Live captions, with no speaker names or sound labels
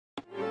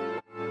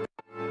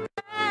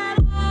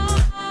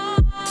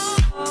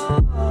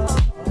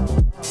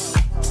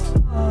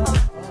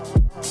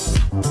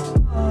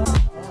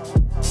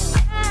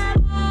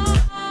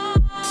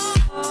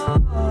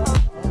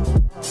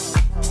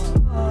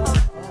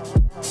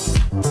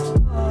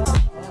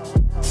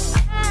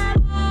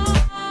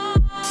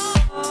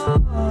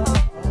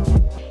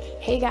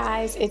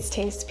guys, it's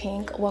Taste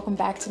Pink. Welcome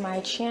back to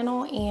my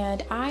channel,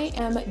 and I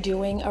am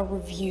doing a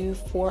review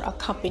for a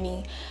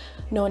company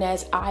known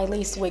as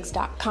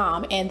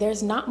iLaceWigs.com, and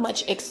there's not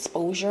much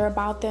exposure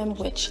about them,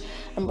 which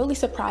I'm really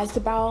surprised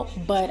about,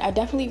 but I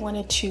definitely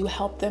wanted to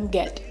help them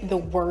get the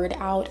word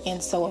out,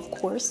 and so of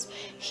course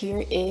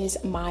here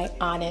is my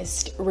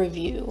honest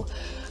review.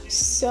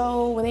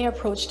 So when they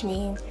approached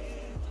me,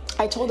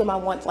 I told them I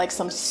want like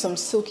some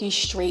silky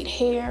straight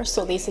hair,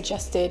 so they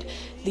suggested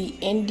the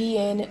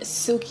Indian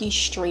silky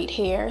straight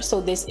hair.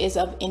 So this is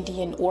of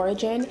Indian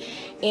origin,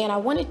 and I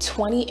wanted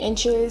 20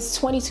 inches.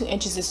 22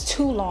 inches is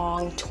too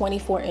long,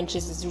 24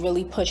 inches is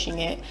really pushing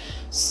it.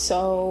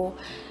 So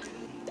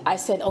I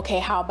said, okay,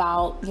 how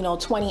about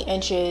 20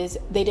 inches?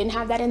 They didn't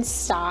have that in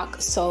stock,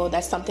 so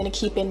that's something to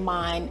keep in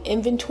mind.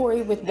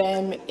 Inventory with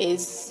them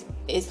is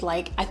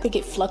like, I think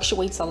it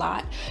fluctuates a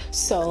lot,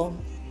 so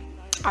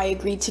I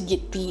agreed to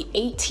get the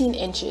 18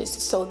 inches.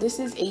 So this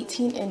is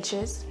 18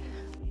 inches.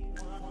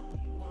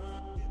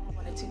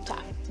 A tube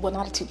top. Well,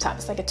 not a tube top,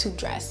 it's like a tube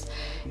dress.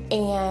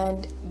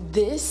 And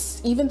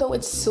this, even though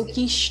it's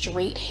silky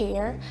straight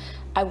hair,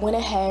 I went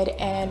ahead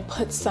and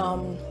put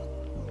some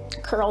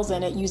curls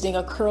in it using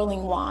a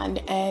curling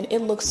wand, and it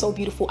looks so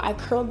beautiful. I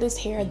curled this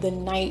hair the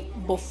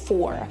night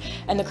before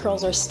and the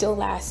curls are still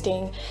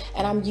lasting,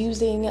 and I'm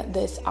using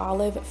this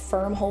olive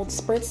firm hold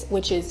spritz,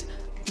 which is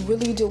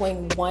really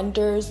doing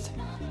wonders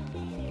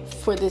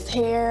for this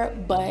hair.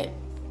 But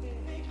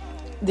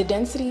the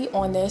density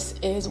on this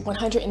is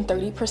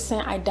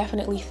 130%. I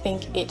definitely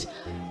think it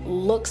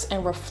looks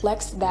and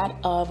reflects that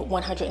of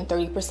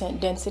 130%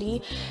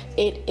 density.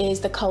 It is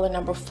the color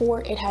number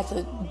 4. It has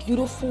a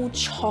beautiful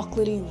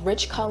chocolatey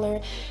rich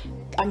color.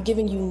 I'm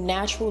giving you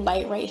natural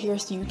light right here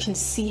so you can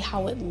see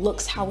how it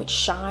looks, how it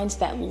shines,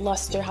 that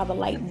luster, how the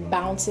light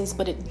bounces,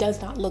 but it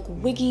does not look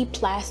wiggy,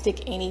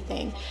 plastic,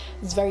 anything.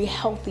 It's very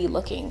healthy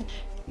looking.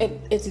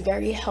 It's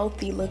very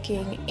healthy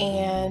looking,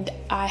 and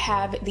I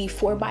have the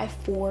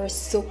 4x4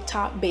 silk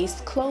top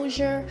based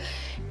closure.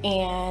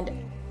 And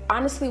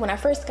honestly, when I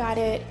first got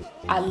it,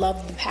 I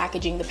loved the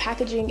packaging. The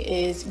packaging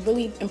is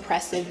really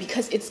impressive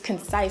because it's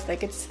concise,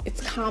 like it's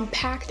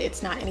compact.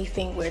 It's not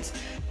anything where it's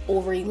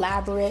over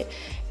elaborate,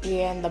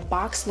 and the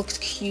box looks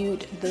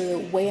cute. The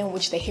way in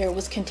which the hair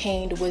was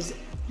contained was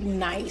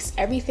nice.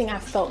 Everything, I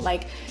felt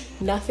like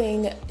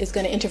nothing is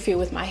going to interfere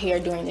with my hair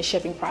during the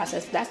shipping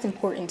process. That's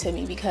important to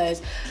me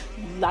because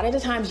a lot of the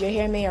times your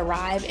hair may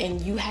arrive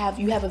and you have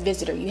a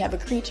visitor, you have a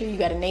creature, you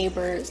got a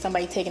neighbor,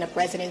 somebody taking up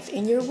residence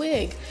in your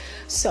wig.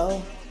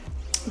 So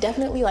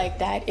definitely like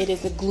that. It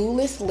is a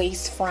glueless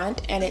lace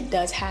front, and it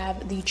does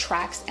have the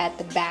tracks at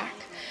the back.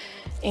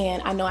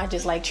 And I know I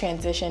just like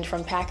transitioned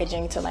from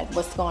packaging to like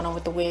what's going on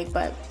with the wig,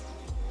 but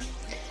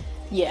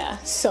yeah.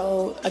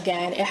 So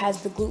again, it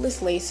has the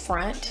glueless lace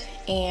front,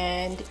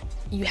 and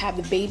you have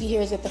the baby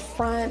hairs at the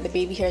front, the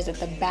baby hairs at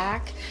the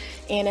back,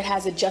 and it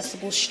has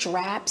adjustable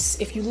straps.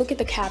 If you look at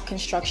the cap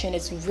construction,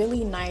 it's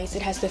really nice.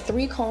 It has the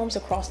 3 combs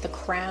across the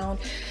crown,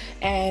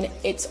 and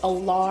it's a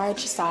large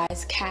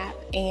size cap,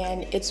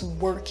 and it's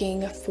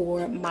working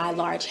for my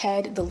large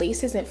head. The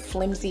lace isn't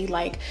flimsy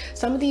like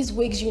some of these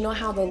wigs. You know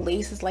how the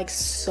lace is like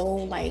so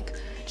like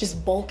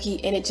just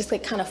bulky, and it just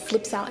like kind of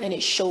flips out and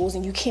it shows,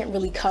 and you can't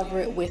really cover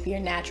it with your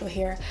natural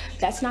hair.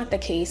 That's not the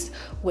case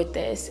with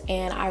this,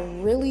 and I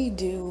really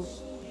do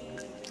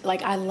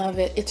like, I love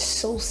it. It's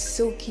so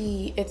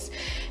silky.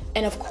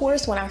 And of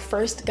course, when I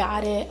first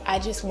got it, I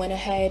just went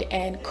ahead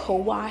and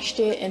co-washed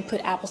it and put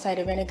apple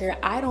cider vinegar.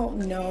 I don't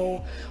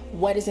know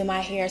what is in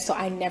my hair, so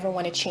I never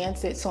want to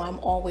chance it. So I'm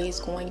always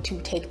going to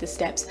take the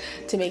steps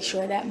to make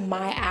sure that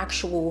my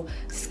actual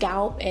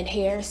scalp and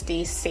hair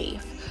stays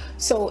safe.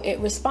 So it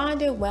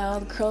responded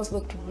well. The curls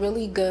looked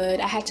really good.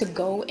 I had to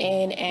go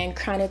in and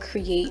kind of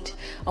create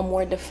a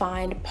more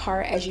defined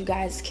part, as you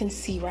guys can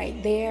see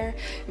right there.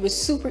 It was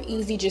super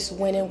easy. Just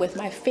went in with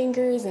my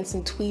fingers and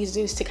some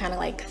tweezers to kind of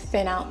like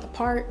thin out the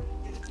part.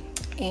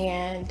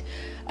 And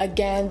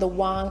again, the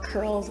wand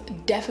curls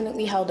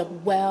definitely held up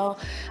well.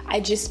 I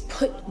just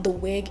put the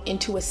wig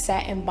into a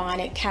satin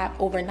bonnet cap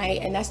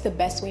overnight, and that's the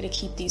best way to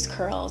keep these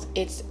curls.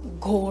 It's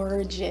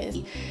gorgeous.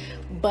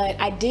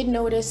 But I did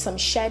notice some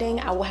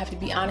shedding. I will have to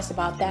be honest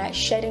about that.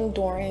 Shedding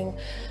during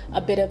a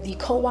bit of the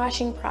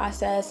co-washing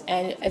process,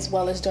 and as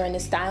well as during the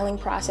styling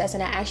process.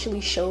 And I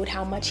actually showed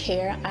how much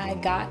hair I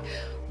got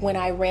when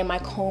I ran my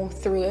comb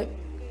through it,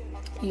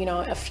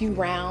 a few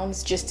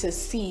rounds, just to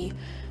see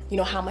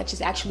how much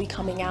is actually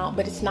coming out,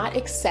 but it's not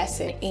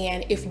excessive.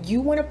 And if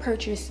you want to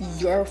purchase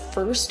your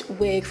first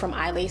wig from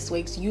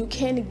iLaceWigs, you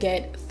can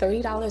get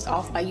 $30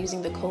 off by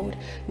using the code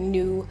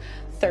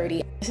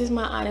NEW30. This is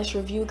my honest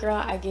review, girl.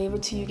 I gave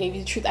it to you, gave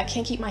you the truth. I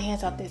can't keep my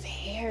hands off this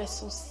hair. It's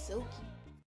so silky.